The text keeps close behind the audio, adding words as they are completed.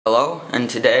Hello, and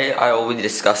today I will be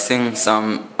discussing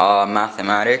some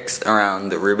mathematics around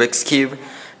the Rubik's Cube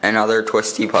and other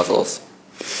twisty puzzles.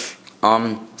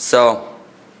 So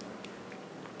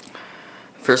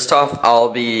first off,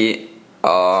 I'll be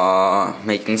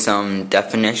making some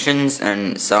definitions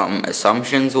and some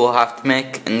assumptions we'll have to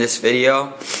make in this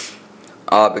video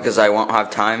because I won't have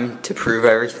time to prove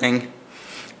everything.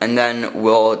 And then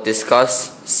we'll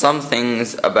discuss some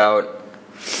things about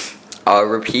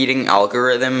repeating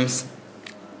algorithms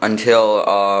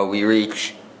until we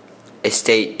reach a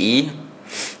state E,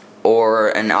 or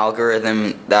an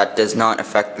algorithm that does not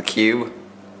affect the cube.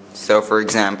 So for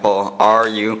example,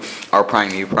 RU, R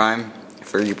prime, U prime,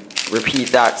 if we repeat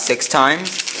that 6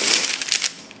 times,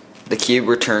 the cube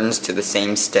returns to the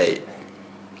same state.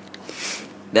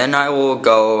 Then I will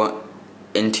go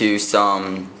into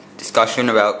some discussion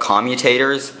about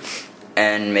commutators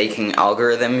and making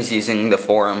algorithms using the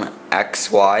form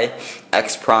x, y,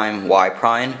 x prime, y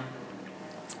prime,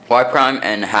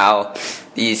 and how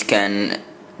these can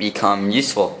become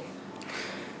useful.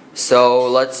 So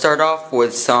let's start off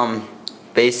with some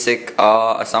basic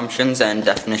assumptions and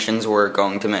definitions we're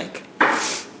going to make.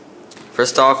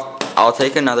 First off, I'll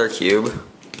take another cube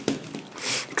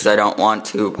because I don't want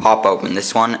to pop open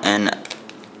this one, and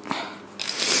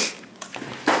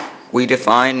we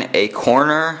define a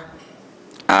corner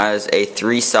as a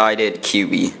 3-sided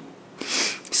cubie.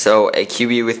 So a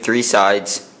cubie with 3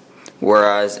 sides,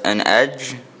 whereas an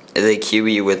edge is a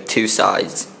cubie with 2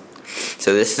 sides.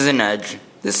 So this is an edge,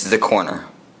 this is a corner.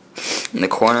 And the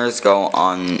corners go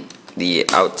on the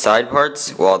outside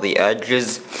parts, while the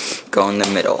edges go in the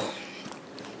middle.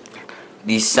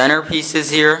 These center pieces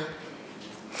here.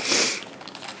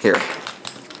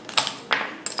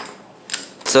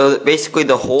 So basically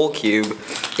the whole cube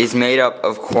is made up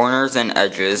of corners and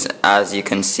edges, as you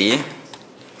can see,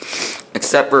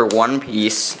 except for one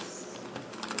piece,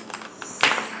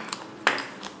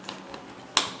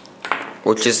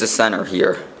 which is the center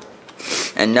here.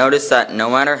 And notice that no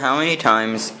matter how many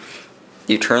times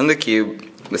you turn the cube,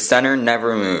 the center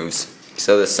never moves.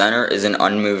 So the center is an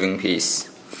unmoving piece,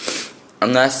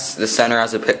 unless the center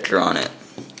has a picture on it,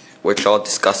 which I'll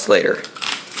discuss later.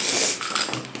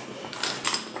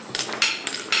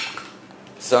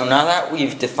 So now that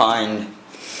we've defined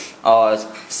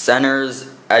centers,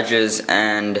 edges,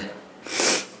 and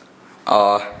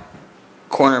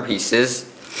corner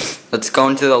pieces, let's go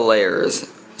into the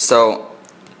layers. So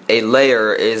a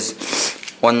layer is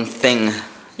one thing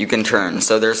you can turn.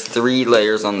 So there's 3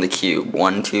 layers on the cube.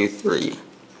 1, 2, 3.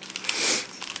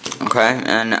 Okay,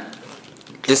 and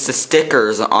just the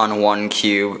stickers on one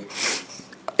cube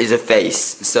is a face.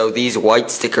 So these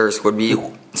white stickers would be,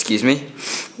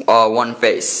 one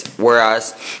face,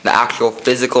 whereas the actual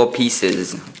physical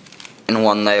pieces in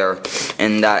one layer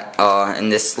in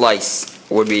this slice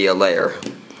would be a layer.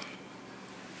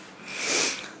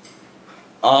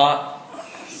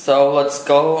 So let's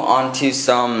go on to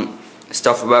some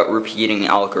stuff about repeating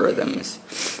algorithms.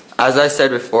 As I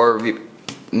said before,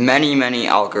 many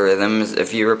algorithms,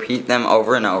 if you repeat them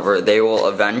over and over, they will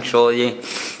eventually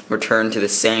return to the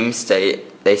same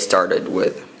state they started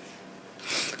with.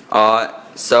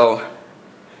 So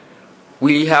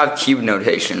we have cube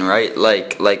notation, right?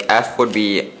 Like F would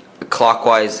be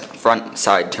clockwise front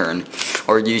side turn,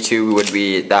 or U2 would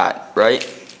be that, right?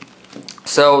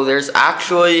 So there's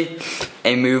actually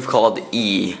a move called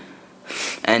E,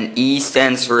 and E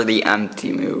stands for the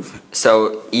empty move.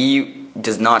 So E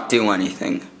does not do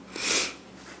anything.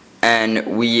 And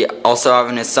we also have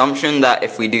an assumption that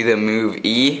if we do the move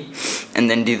E and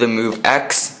then do the move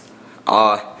X,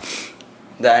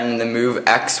 then the move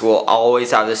X will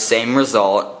always have the same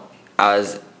result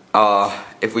as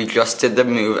if we just did the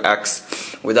move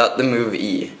X without the move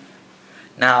E.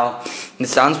 Now,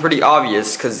 this sounds pretty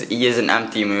obvious because E is an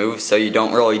empty move, so you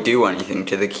don't really do anything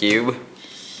to the cube.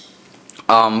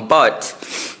 But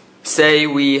say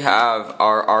we have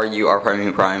our RU, R prime,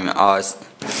 U prime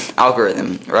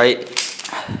algorithm, right?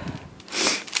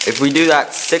 If we do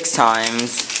that 6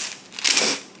 times,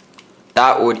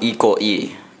 that would equal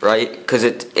E, right? Because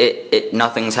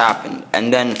nothing's happened.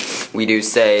 And then we do,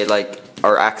 say, like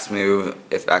our X move,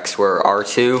 if X were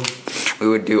R2, we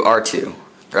would do R2,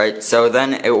 right? So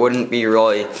then it wouldn't be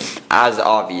really as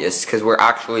obvious because we're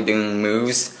actually doing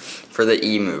moves for the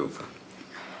E move.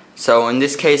 So in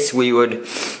this case we would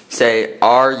say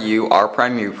RU, R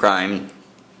prime, U prime,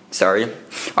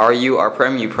 RU, R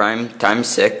prime, U prime times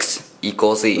 6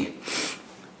 equals E.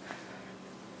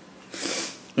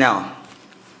 Now,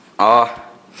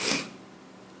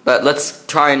 but let's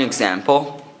try an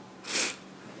example.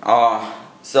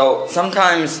 So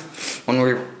sometimes when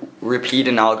we're repeat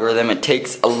an algorithm, it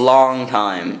takes a long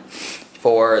time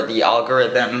for the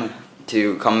algorithm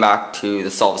to come back to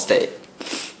the solved state.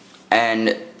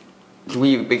 And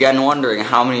we began wondering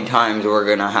how many times we're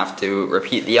going to have to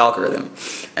repeat the algorithm.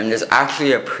 And there's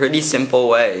actually a pretty simple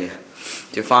way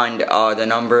to find the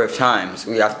number of times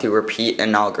we have to repeat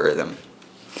an algorithm.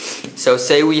 So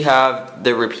say we have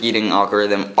the repeating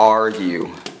algorithm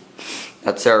RU.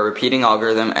 That's our repeating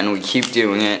algorithm, and we keep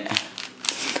doing it,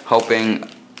 hoping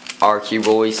our cube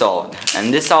will be solved.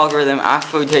 And this algorithm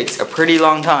actually takes a pretty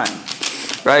long time,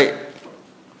 right?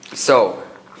 So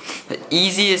the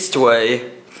easiest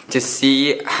way to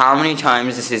see how many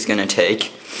times this is going to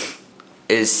take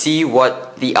is see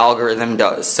what the algorithm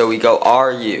does. So we go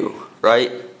RU,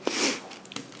 right?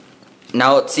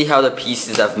 Now let's see how the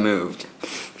pieces have moved.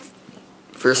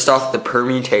 First off, the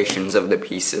permutations of the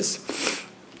pieces.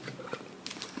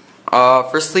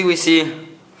 Firstly, we see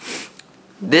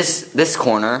this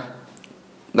corner,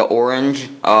 the orange,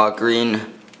 green,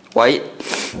 white,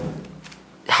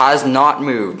 has not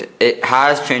moved. It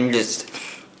has changed its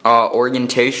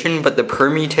orientation, but the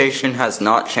permutation has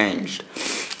not changed.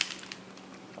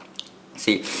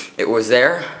 See, it was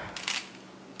there,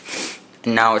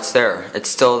 and now it's there. It's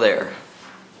still there.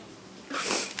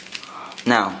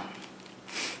 Now,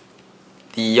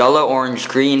 the yellow, orange,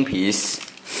 green piece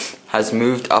has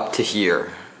moved up to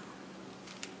here.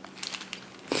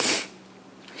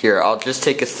 Here, I'll just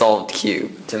take a solved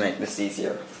cube to make this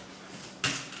easier.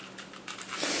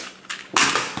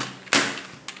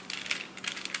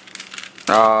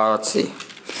 Let's see.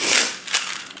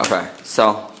 Okay,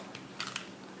 so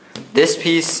this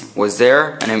piece was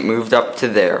there and it moved up to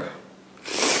there.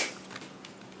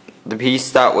 The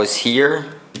piece that was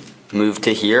here moved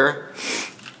to here.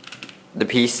 The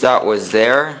piece that was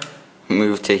there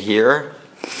moved to here.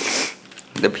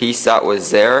 The piece that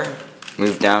was there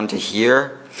moved down to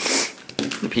here.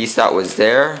 The piece that was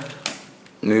there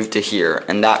moved to here,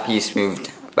 and that piece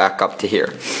moved back up to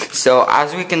here. So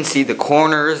as we can see, the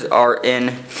corners are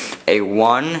in a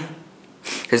 1,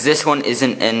 because this one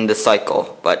isn't in the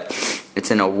cycle, but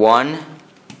it's in a 1,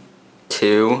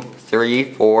 2,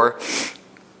 3, 4,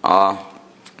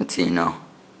 let's see, no,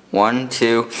 1,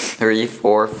 2, 3,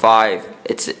 4, 5.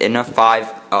 It's in a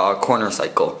 5 corner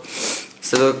cycle.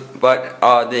 So, but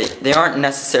they aren't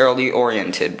necessarily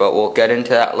oriented, but we'll get into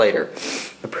that later.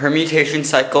 The permutation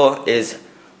cycle is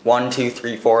 1, 2,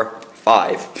 3, 4,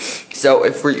 5. So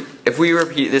if we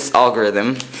repeat this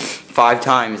algorithm 5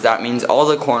 times, that means all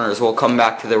the corners will come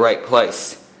back to the right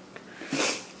place.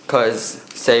 Because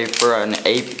say for an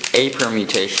A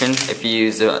permutation, if you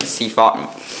use a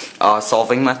CFOT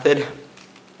solving method,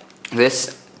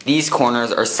 these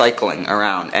corners are cycling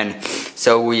around, and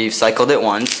so we've cycled it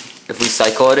once. If we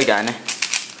cycle it again,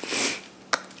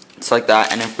 it's like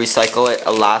that, and if we cycle it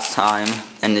a last time,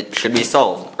 then it should be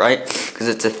solved, right? Because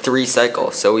it's a 3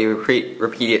 cycle, so we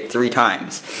repeat it 3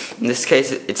 times. In this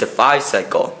case, it's a 5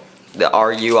 cycle, the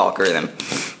RU algorithm.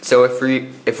 So if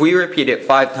we repeat it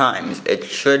 5 times, it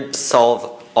should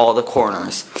solve all the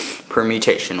corners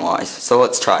permutation wise. So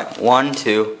let's try 1,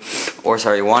 2,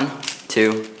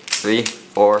 3,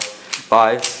 4,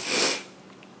 5.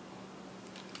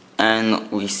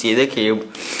 And we see the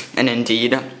cube, and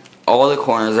indeed all the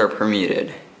corners are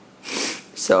permuted.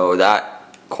 So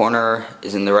that corner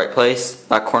is in the right place,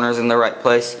 that corner is in the right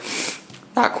place,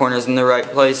 that corner is in the right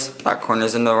place, that corner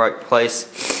is in the right place,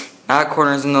 that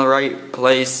corner is in the right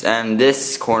place, and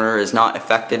this corner is not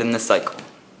affected in the cycle.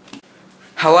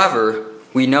 However,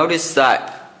 we notice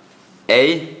that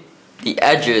A, the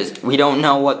edges, we don't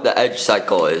know what the edge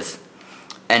cycle is,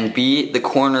 and B, the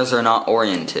corners are not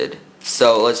oriented.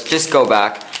 So let's just go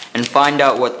back and find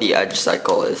out what the edge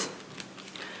cycle is.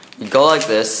 We go like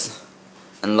this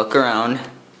and look around,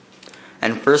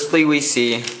 and firstly we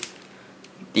see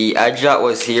the edge that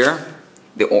was here,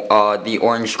 the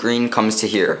orange green comes to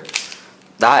here.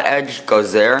 That edge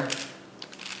goes there,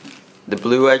 the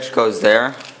blue edge goes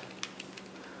there,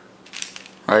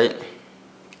 right?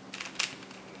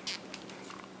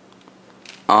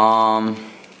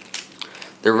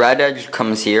 The red edge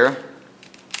comes here.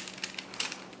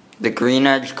 The green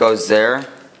edge goes there.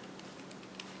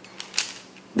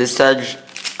 This edge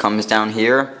comes down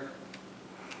here.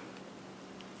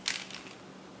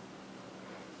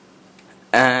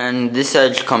 And this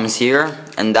edge comes here,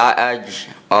 and that edge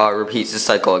repeats the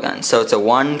cycle again. So it's a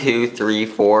 1, 2, 3,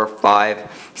 4,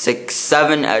 5, 6,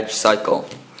 7 edge cycle.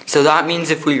 So that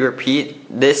means if we repeat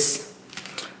this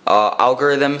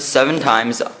algorithm 7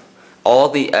 times, all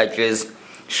the edges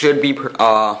should be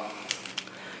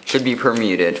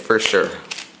permuted for sure.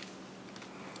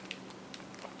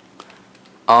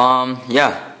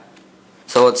 Yeah.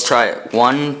 So let's try it.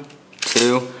 1,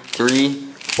 2, 3,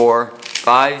 4,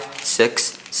 5, 6,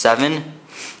 7.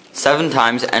 7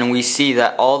 times, and we see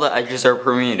that all the edges are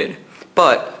permuted.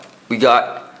 But we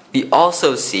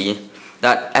also see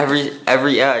that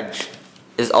every edge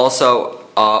is also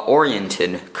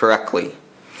oriented correctly.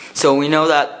 So we know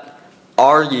that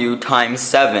RU times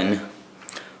 7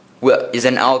 is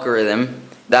an algorithm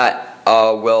that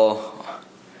will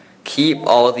keep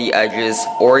all the edges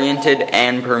oriented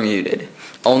and permuted,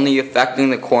 only affecting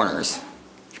the corners,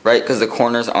 right? Because the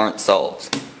corners aren't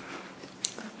solved.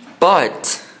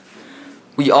 But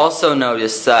we also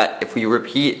notice that if we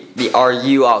repeat the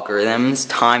RU algorithms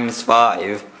times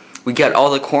 5, we get all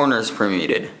the corners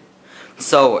permuted.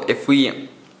 So if we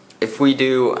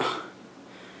do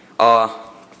RU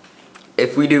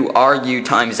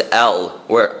times L,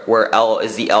 where L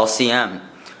is the LCM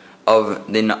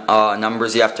of the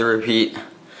numbers you have to repeat,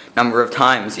 number of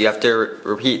times you have to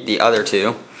repeat the other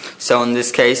two. So in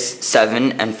this case,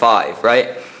 7 and 5,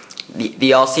 right?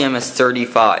 The LCM is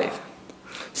 35.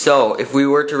 So if we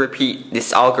were to repeat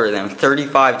this algorithm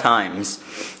 35 times,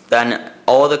 then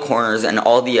all the corners and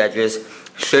all the edges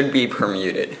should be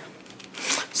permuted.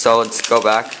 So let's go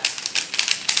back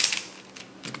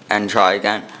and try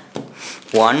again.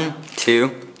 1, 2,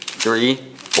 3,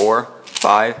 4,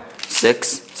 5, 6,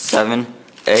 7,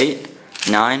 8,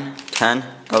 9, 10,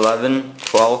 11,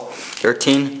 12,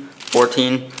 13,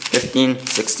 14, 15,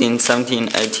 16, 17,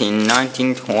 18,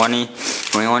 19, 20,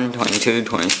 21, 22,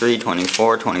 23,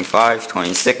 24, 25,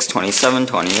 26, 27,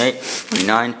 28,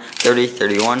 29, 30,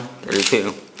 31,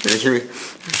 32, 33,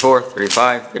 34,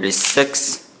 35,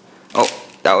 36. Oh,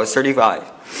 that was 35.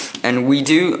 And we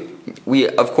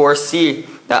of course see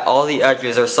that all the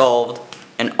edges are solved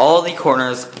and all the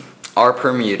corners are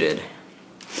permuted.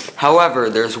 However,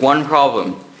 there's one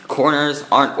problem. Corners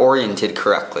aren't oriented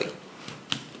correctly.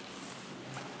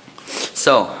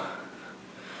 So,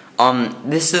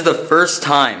 this is the first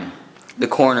time the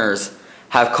corners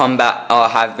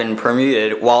have been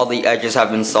permuted while the edges have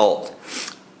been solved.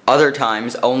 Other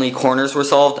times, only corners were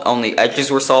solved, only edges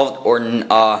were solved, or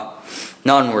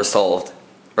none were solved,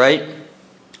 right?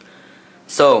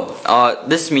 So,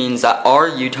 this means that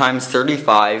RU times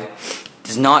 35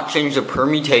 does not change the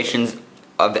permutations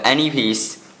of any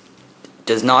piece,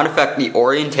 does not affect the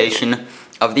orientation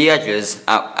of the edges,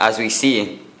 as we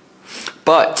see,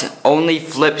 but only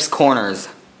flips corners,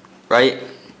 right,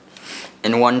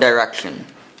 in one direction.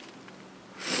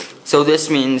 So this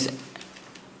means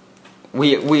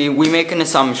we make an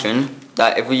assumption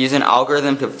that if we use an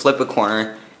algorithm to flip a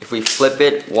corner, if we flip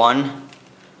it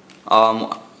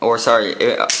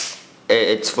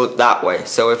it's flipped that way.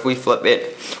 So if we flip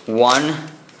it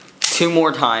 2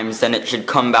 more times, then it should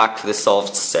come back to the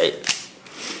solved state.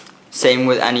 Same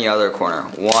with any other corner.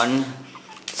 1,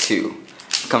 2.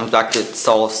 Comes back to its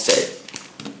solved state.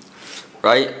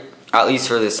 Right? At least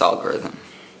for this algorithm.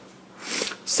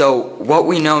 So what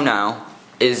we know now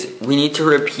is we need to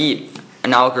repeat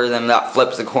an algorithm that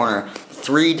flips a corner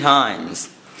 3 times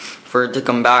for it to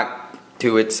come back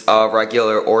to its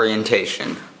regular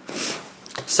orientation.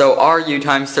 So RU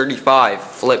times 35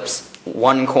 flips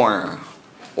 1 corner,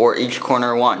 or each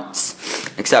corner once,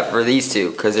 except for these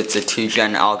two, because it's a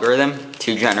 2-gen algorithm,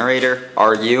 2-generator,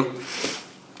 RU.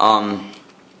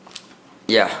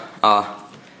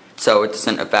 So it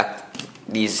doesn't affect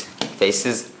these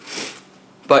faces.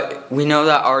 But we know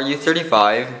that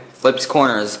RU35 flips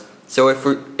corners, so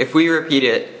if we repeat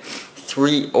it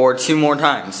 3 or 2 more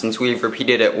times, since we've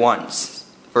repeated it once,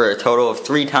 for a total of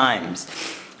 3 times,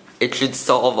 it should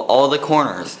solve all the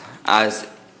corners, as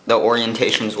the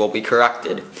orientations will be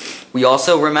corrected. We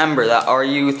also remember that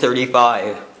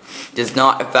RU35 does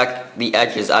not affect the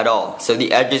edges at all, so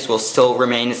the edges will still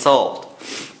remain solved.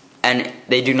 And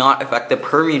they do not affect the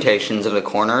permutations of the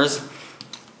corners,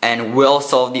 and will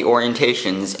solve the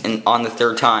orientations on the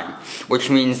 3rd time, which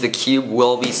means the cube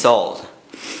will be solved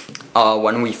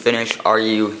when we finish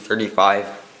RU35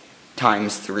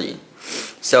 times 3.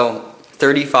 So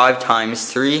 35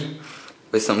 times 3,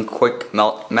 with some quick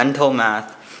mental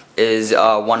math, is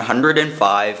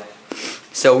 105.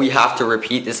 So we have to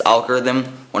repeat this algorithm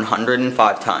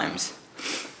 105 times.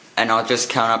 And I'll just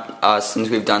count up, since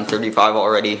we've done 35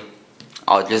 already,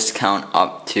 I'll just count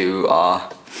up to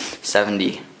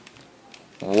 70.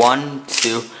 1,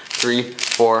 2, 3,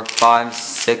 4, 5,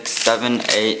 6, 7,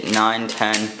 8, 9,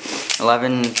 10,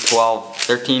 11, 12,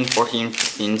 13, 14,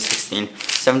 15, 16,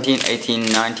 17, 18,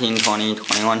 19, 20,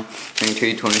 21,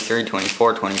 22, 23,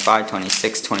 24, 25,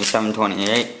 26, 27,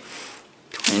 28,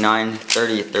 29,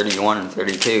 30, 31,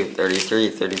 32, 33,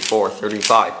 34,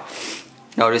 35.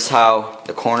 notice how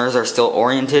the corners are still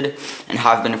oriented and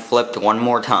have been flipped one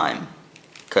more time,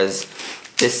 because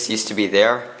this used to be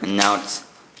there and now it's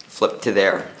flipped to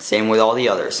there. Same with all the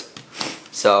others.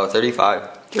 So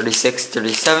 35, 36,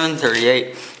 37,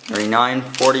 38, 39,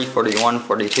 40, 41,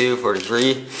 42,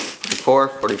 43, 44,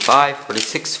 45,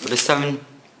 46, 47,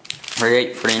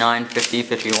 48, 49, 50,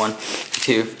 51,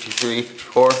 52, 53,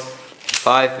 54,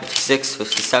 55, 56,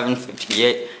 57,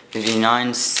 58,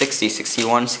 59, 60,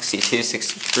 61, 62,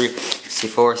 63,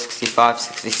 64, 65,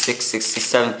 66,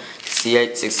 67,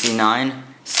 68, 69,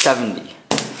 70,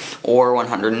 or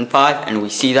 105, and we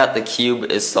see that the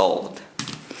cube is solved.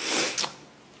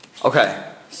 Okay,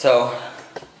 so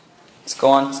let's go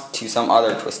on to some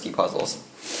other twisty puzzles.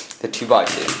 The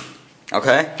 2x2.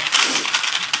 Okay?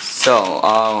 So,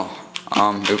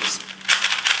 oops.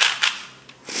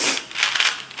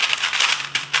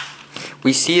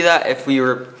 We see that if we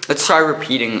let's try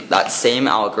repeating that same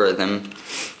algorithm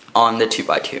on the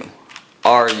 2x2.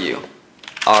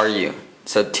 RU.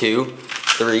 So 2,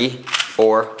 3,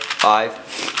 4, 5,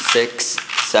 6,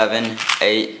 7,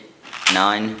 8,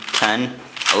 9, 10,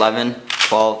 11,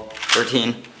 12,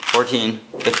 13, 14,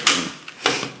 15.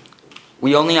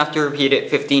 We only have to repeat it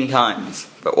 15 times,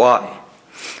 but why?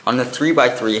 On the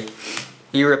 3x3,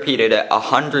 we repeated it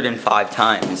 105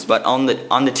 times, but on the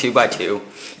 2x2,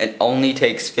 it only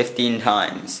takes 15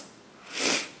 times.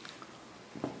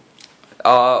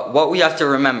 What we have to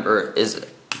remember is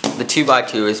the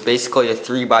 2x2 is basically a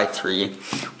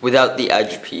 3x3 without the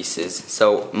edge pieces,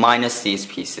 so minus these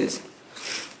pieces.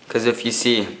 Because if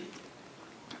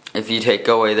you take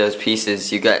away those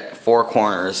pieces, you get 4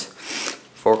 corners.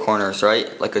 4 corners,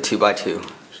 right? Like a 2x2.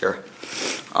 Here.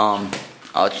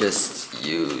 I'll just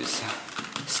use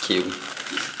this cube.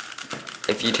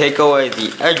 If you take away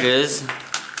the edges,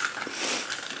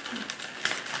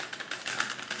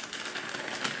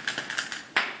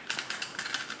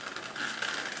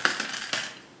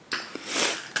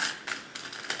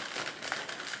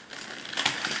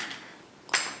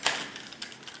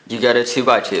 you get a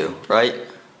 2x2, right?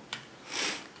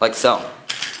 Like so.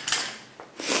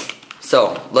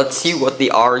 So, let's see what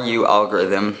the RU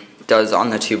algorithm does on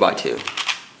the 2x2.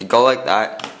 You go like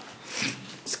that.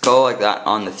 Let's go like that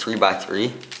on the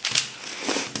 3x3.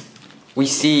 We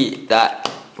see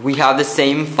that we have the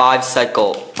same 5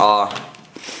 cycle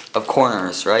of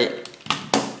corners, right?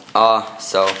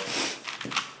 So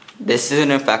this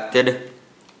isn't affected.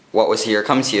 What was here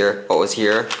comes here. What was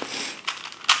here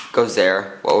goes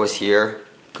there. What was here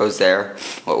goes there.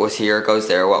 What was here goes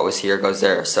there. What was here goes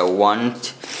there. So 1,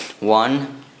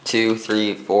 2,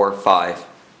 3, 4, 5,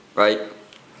 right?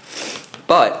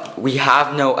 But we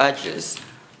have no edges.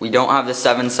 We don't have the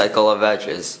 7 cycle of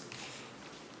edges.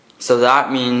 So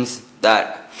that means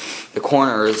that the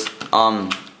corners,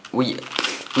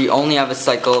 we only have a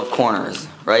cycle of corners,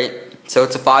 right? So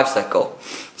it's a 5 cycle.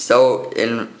 So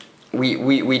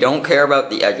we don't care about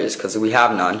the edges because we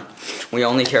have none. We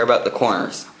only care about the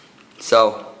corners.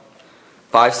 So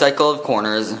 5 cycle of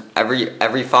corners,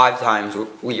 every 5 times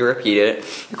we repeat it,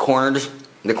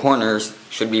 the corners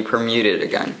should be permuted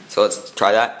again. So let's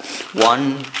try that.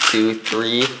 1, 2,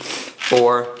 3,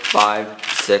 4, 5,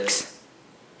 6.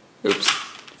 Oops,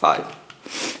 5.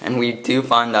 And we do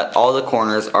find that all the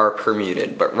corners are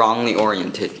permuted, but wrongly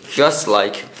oriented, just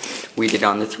like we did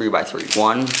on the 3x3.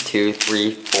 1, 2,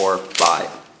 3, 4,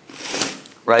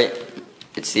 5. Right?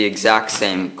 It's the exact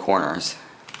same corners.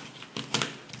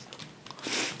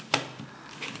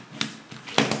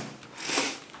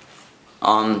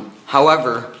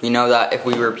 However, we know that if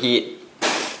we repeat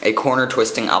a corner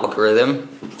twisting algorithm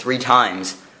 3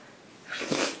 times,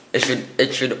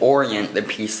 it should orient the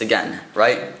piece again,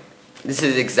 right? This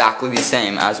is exactly the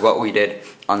same as what we did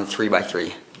on the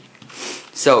 3x3.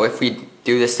 So if we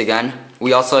do this again,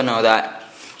 we also know that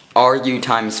RU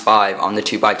times 5 on the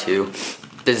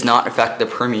 2x2 does not affect the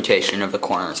permutation of the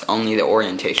corners, only the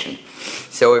orientation.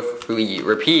 So if we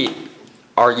repeat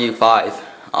RU5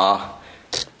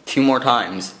 2 more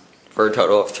times, for a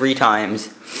total of 3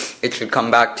 times, it should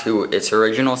come back to its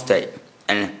original state.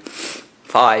 And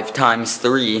 5 times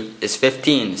 3 is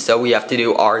 15, so we have to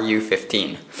do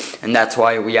RU15. And that's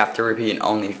why we have to repeat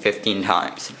only 15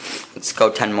 times. Let's go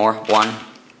 10 more. 1,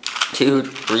 2,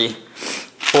 3,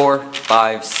 4,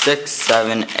 5, 6,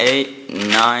 7, 8,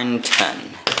 9, 10.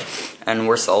 And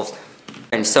we're solved.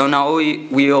 And so now we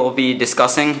will be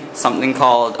discussing something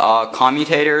called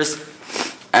commutators.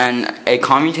 And a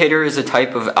commutator is a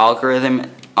type of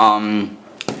algorithm, and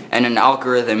an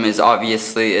algorithm is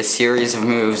obviously a series of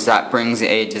moves that brings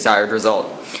a desired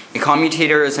result. A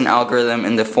commutator is an algorithm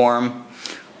in the form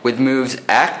with moves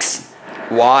x,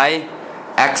 y,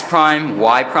 x prime,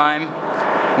 y prime,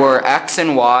 where x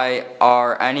and y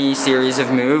are any series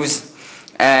of moves,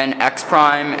 and x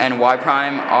prime and y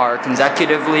prime are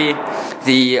consecutively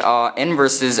the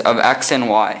inverses of x and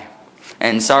y.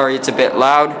 And sorry it's a bit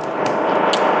loud,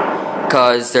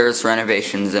 because there's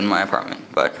renovations in my apartment.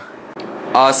 But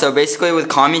so basically with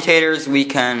commutators we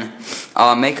can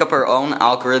make up our own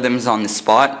algorithms on the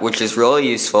spot, which is really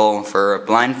useful for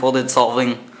blindfolded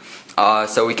solving.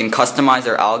 So we can customize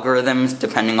our algorithms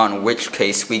depending on which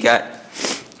case we get.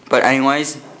 But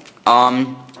anyways,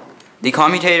 the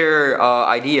commutator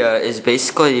idea is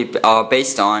basically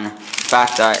based on the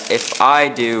fact that if I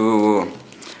do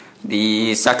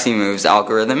the sexy moves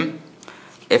algorithm,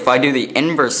 if I do the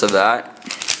inverse of that,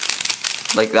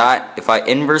 like that, if I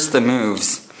inverse the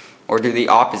moves, or do the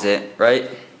opposite, right,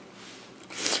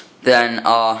 then,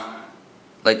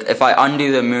 like, if I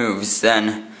undo the moves,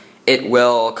 then it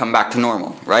will come back to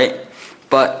normal, right?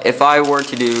 But if I were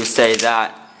to do, say,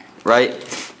 that, right,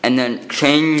 and then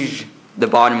change the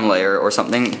bottom layer or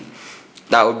something,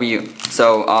 that would be,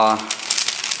 so,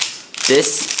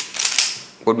 this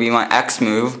would be my X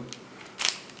move,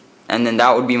 and then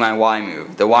that would be my Y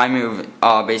move. The Y move,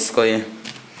 basically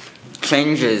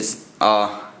changes,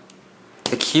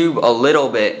 the cube a little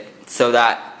bit, so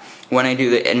that when I do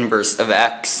the inverse of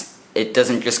X, it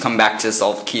doesn't just come back to the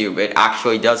solved cube, it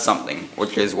actually does something,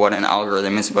 which is what an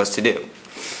algorithm is supposed to do.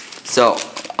 So,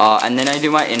 and then I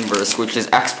do my inverse, which is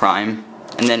x prime,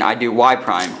 and then I do y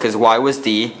prime, because y was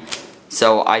d,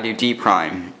 so I do d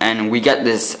prime. And we get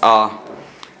this,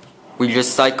 we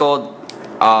just cycled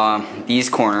these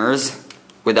corners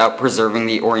without preserving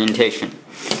the orientation.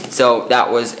 So that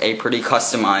was a pretty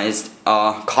customized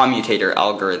commutator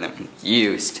algorithm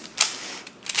used.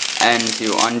 And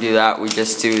to undo that, we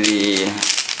just do the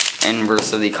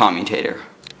inverse of the commutator.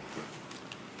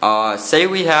 Say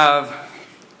we have,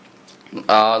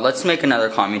 let's make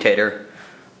another commutator.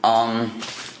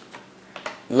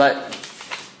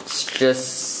 Let's just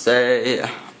say,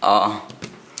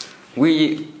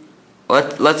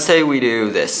 let's say we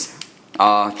do this.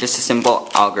 Just a simple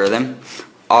algorithm.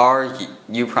 R,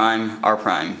 U prime, R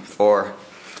prime for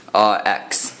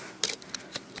X.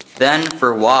 Then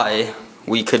for Y,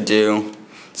 we could do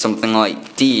something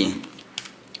like D.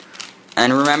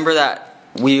 And remember that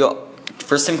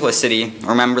for simplicity,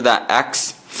 remember that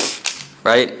X,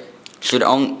 right,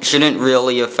 shouldn't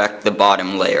really affect the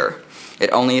bottom layer.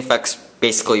 It only affects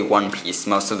basically one piece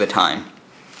most of the time.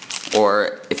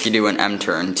 Or if you do an M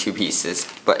turn, 2 pieces.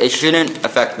 But it shouldn't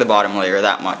affect the bottom layer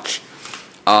that much.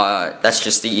 That's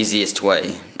just the easiest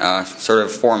way, sort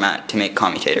of format to make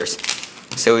commutators.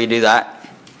 So we do that.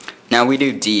 Now we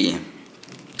do D.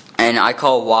 And I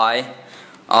call Y,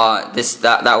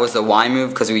 that was the Y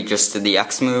move because we just did the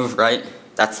X move, right?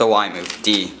 That's the Y move,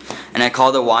 D. And I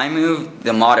call the Y move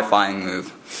the modifying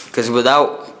move. Because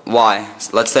without Y,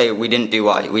 so let's say we didn't do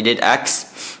Y, we did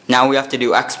X, now we have to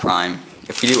do X prime.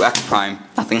 If you do X prime,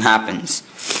 nothing happens,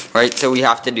 right? So we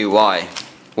have to do Y.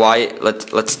 Y,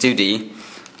 let's do D.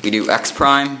 We do X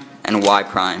prime and Y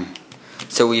prime.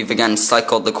 So we've again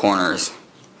cycled the corners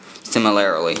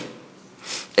similarly.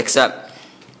 Except,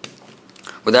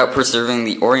 without preserving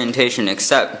the orientation,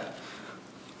 except,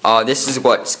 this is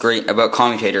what's great about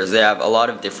commutators. They have a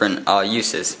lot of different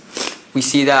uses. We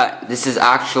see that this is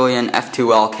actually an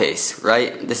F2L case,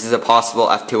 right? This is a possible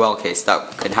F2L case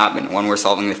that could happen when we're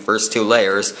solving the first 2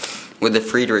 layers with the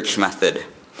Friedrich method.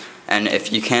 And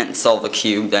if you can't solve a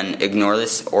cube, then ignore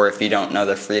this, or if you don't know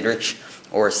the Friedrich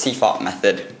or Seefop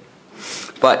method.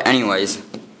 But anyways,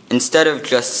 instead of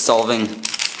just solving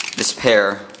this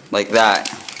pair like that,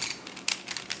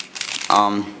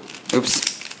 oops,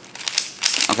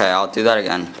 okay, I'll do that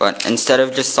again. But instead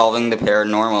of just solving the pair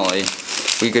normally,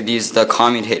 we could use the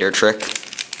commutator trick,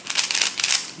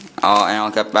 and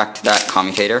I'll get back to that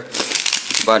commutator.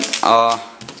 But,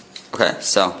 okay,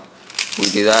 so we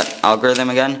do that algorithm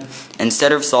again.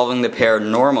 Instead of solving the pair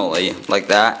normally, like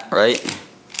that, right?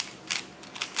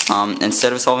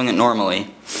 Instead of solving it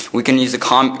normally, we can use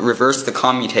reverse the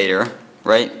commutator,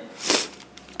 right?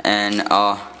 And,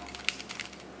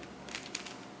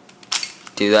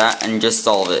 do that and just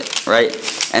solve it, right?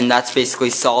 And that's basically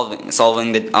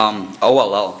solving the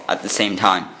OLL at the same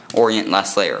time, orient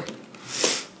last layer.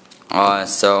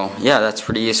 So yeah, that's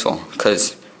pretty useful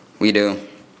because we do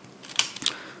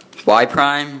Y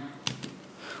prime.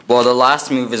 Well, the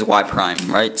last move is Y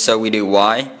prime, right? So we do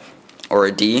Y or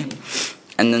a D,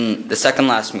 and then the second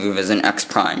last move is an X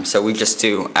prime. So we just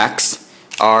do X,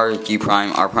 R, U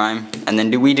prime, R prime, and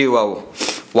then we do a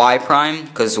Y prime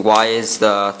because Y is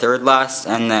the third last,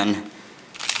 and then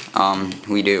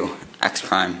we do X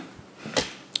prime.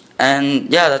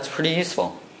 And yeah, that's pretty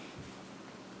useful.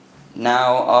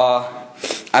 Now,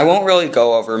 I won't really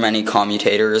go over many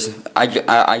commutators.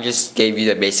 I just gave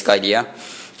you the basic idea.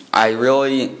 I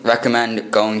really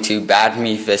recommend going to Bad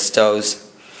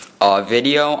Mephisto's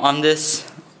video on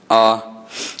this,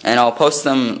 and I'll post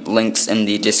some links in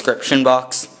the description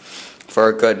box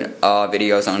for good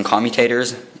videos on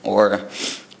commutators or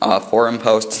forum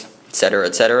posts, etc.,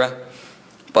 etc.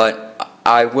 But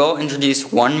I will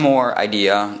introduce one more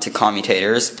idea to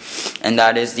commutators, and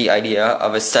that is the idea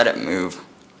of a setup move.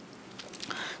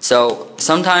 So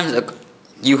sometimes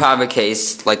you have a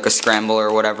case like a scramble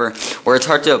or whatever where it's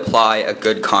hard to apply a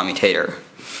good commutator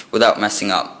without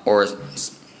messing up, or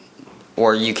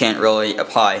you can't really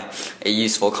apply a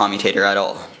useful commutator at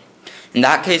all. In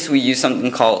that case, we use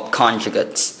something called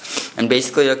conjugates, and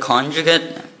basically a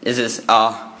conjugate is this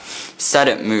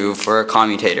setup move for a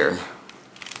commutator.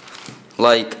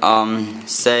 Like,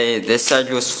 say this edge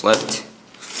was flipped,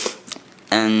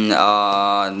 and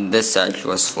this edge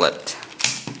was flipped,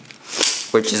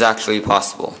 which is actually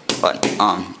possible, but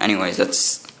anyways,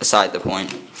 that's aside the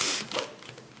point.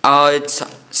 It's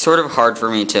sort of hard for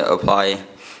me to apply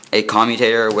a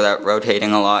commutator without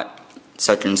rotating a lot,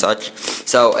 such and such.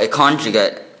 So a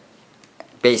conjugate,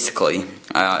 basically,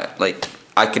 like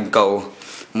I could go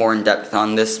more in depth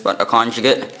on this, but a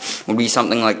conjugate would be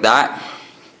something like that,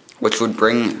 which would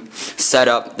set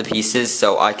up the pieces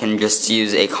so I can just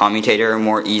use a commutator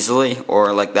more easily,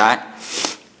 or like that.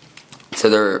 So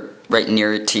they're right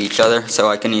near to each other, so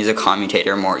I can use a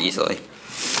commutator more easily.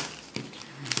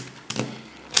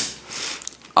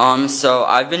 So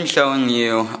I've been showing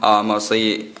you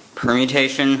mostly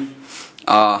commutators,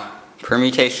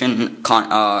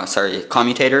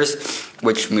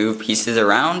 which move pieces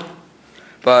around.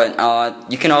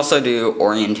 But you can also do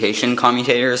orientation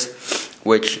commutators,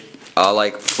 which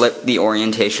like flip the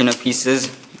orientation of pieces.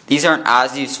 These aren't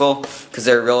as useful because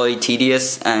they're really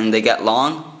tedious and they get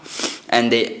long,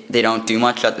 and they don't do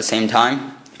much at the same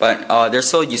time, but they're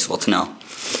still useful to know.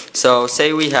 So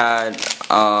say we had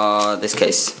this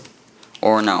case,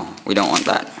 or no, we don't want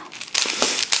that.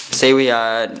 Say we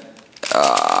had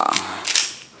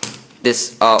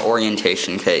this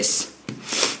orientation case.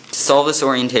 To solve this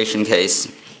orientation case,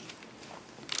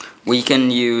 we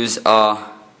can use,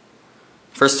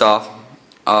 first off,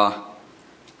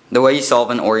 the way you solve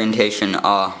an orientation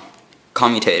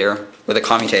commutator with a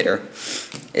commutator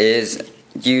is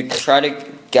you try to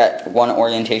get one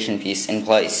orientation piece in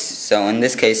place. So in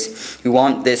this case, we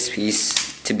want this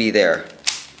piece to be there.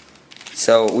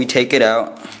 So we take it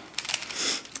out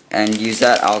and use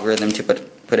that algorithm to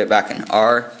put it back in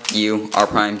R, U, R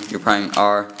prime, U prime,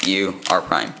 R, U, R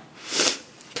prime.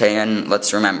 Okay, and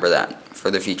let's remember that for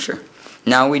the future.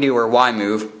 Now we do our Y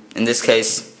move. In this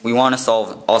case, we want to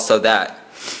solve also that.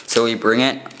 So we bring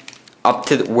it up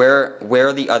to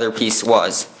where the other piece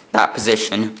was, that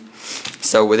position.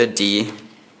 So with a D,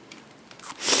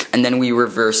 and then we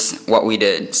reverse what we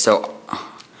did. So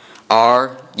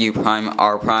R, U prime,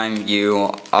 R prime,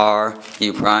 U, R,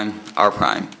 U prime, R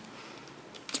prime.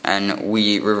 And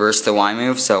we reverse the Y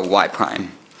move, so Y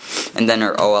prime. And then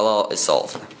our OLL is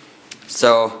solved.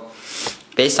 So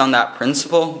based on that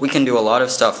principle, we can do a lot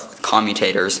of stuff with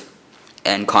commutators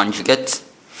and conjugates.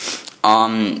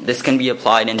 This can be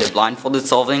applied into blindfolded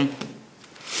solving.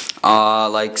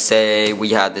 Like say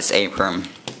we had this A perm,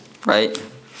 right?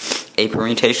 A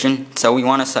permutation. So we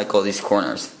want to cycle these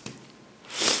corners.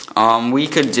 We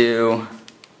could do,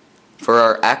 for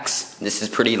our X, this is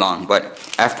pretty long, but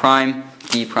F prime,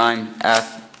 D prime,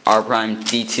 F, R prime,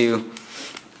 D2,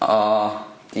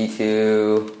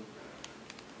 D2,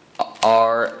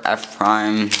 R, F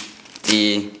prime,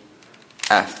 D,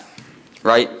 F,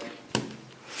 right?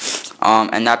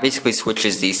 And that basically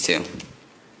switches these two.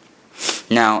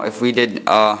 Now, if we did,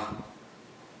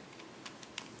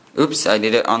 oops, I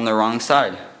did it on the wrong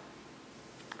side.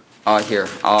 Here,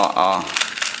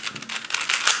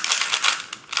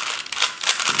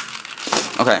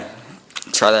 okay,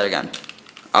 try that again.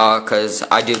 Because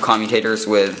I do commutators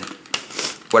with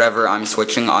whatever I'm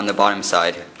switching on the bottom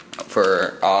side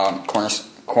for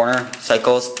corner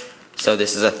cycles. So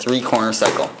this is a 3-corner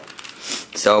cycle.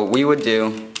 So we would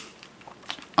do,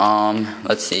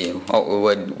 let's see, what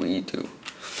would we do?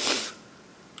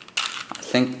 I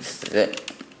think that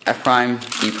F prime,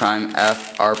 D prime,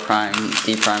 F, R prime,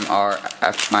 D prime, R,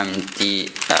 F prime, D,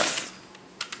 F.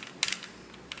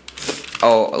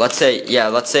 Oh, let's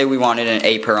say we wanted an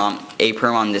A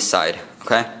perm on this side,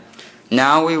 okay?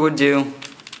 Now we would do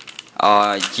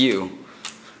U.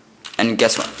 And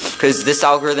guess what? Because this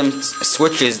algorithm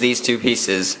switches these two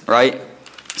pieces, right?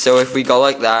 So if we go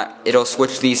like that, it'll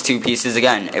switch these two pieces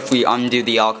again if we undo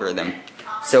the algorithm.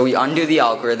 So we undo the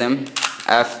algorithm,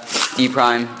 F, D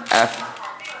prime, F,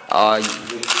 R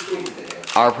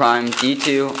prime,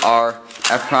 D2, R,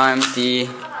 F prime, D,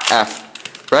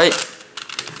 F, right?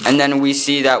 And then we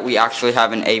see that we actually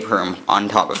have an A perm on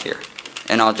top of here.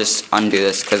 And I'll just undo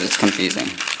this because it's confusing.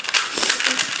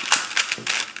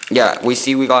 Yeah, we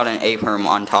see we got an A perm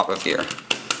on top of here.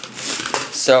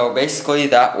 So basically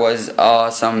that was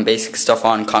some basic stuff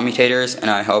on commutators, and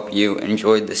I hope you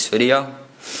enjoyed this video.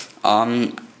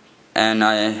 And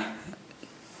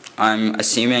I'm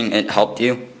assuming it helped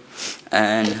you.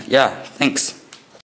 And yeah, thanks.